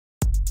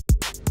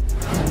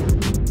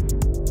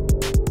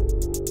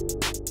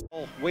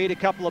wait a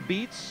couple of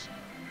beats,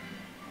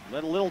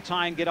 let a little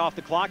time get off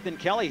the clock. Then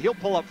Kelley, he'll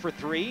pull up for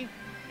three,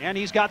 and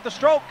he's got the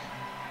stroke.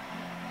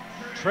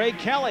 Tre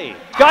Kelley.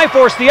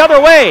 Skyforce the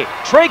other way.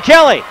 Tre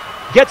Kelley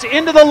gets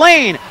into the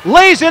lane,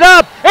 lays it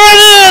up,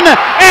 and in,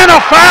 and a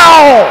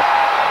foul!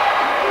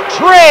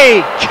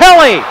 Tre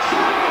Kelley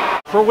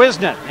for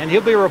Wisnett, and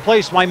he'll be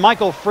replaced by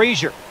Michael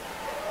Frazier.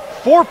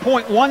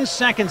 4.1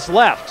 seconds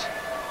left.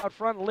 Out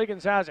front,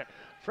 Liggins has it.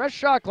 Fresh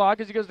shot clock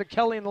as he goes to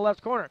Kelley in the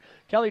left corner.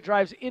 Kelley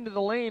drives into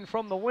the lane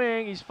from the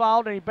wing. He's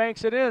fouled and he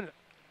banks it in.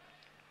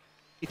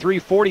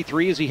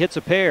 3:43 as he hits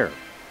a pair.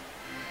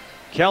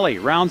 Kelley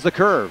rounds the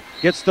curve,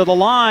 gets to the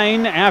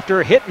line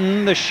after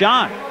hitting the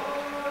shot.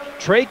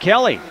 Tre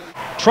Kelley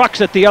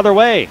trucks it the other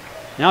way.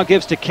 Now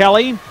gives to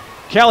Kelley.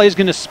 Kelley's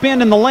going to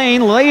spin in the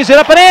lane, lays it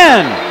up and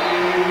in.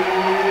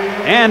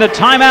 And a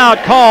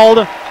timeout called.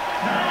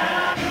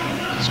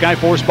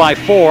 Skyforce by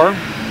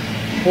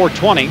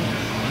 4:20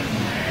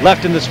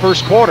 left in this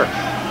first quarter.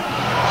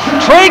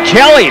 Tre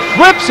Kelley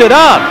flips it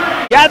up.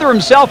 Gather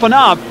himself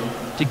enough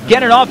to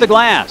get it off the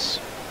glass.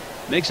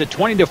 Makes it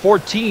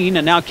 20-14,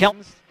 and now Kelley.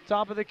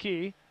 Top of the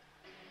key.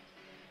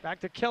 Back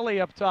to Kelley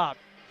up top.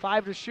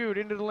 5 to shoot.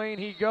 Into the lane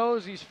he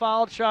goes. He's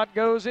fouled. Shot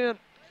goes in.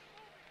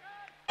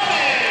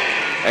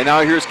 And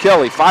now here's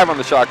Kelley. 5 on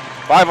the shot.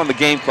 5 on the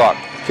game clock.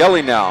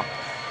 Kelley now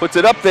puts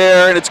it up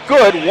there, and it's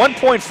good.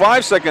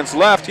 1.5 seconds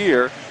left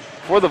here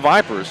for the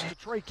Vipers.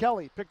 Tre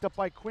Kelley picked up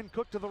by Quinn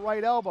Cook to the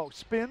right elbow.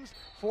 Spins,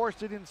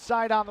 forced it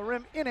inside on the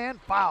rim. In and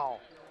foul.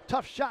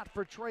 Tough shot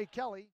for Tre Kelley.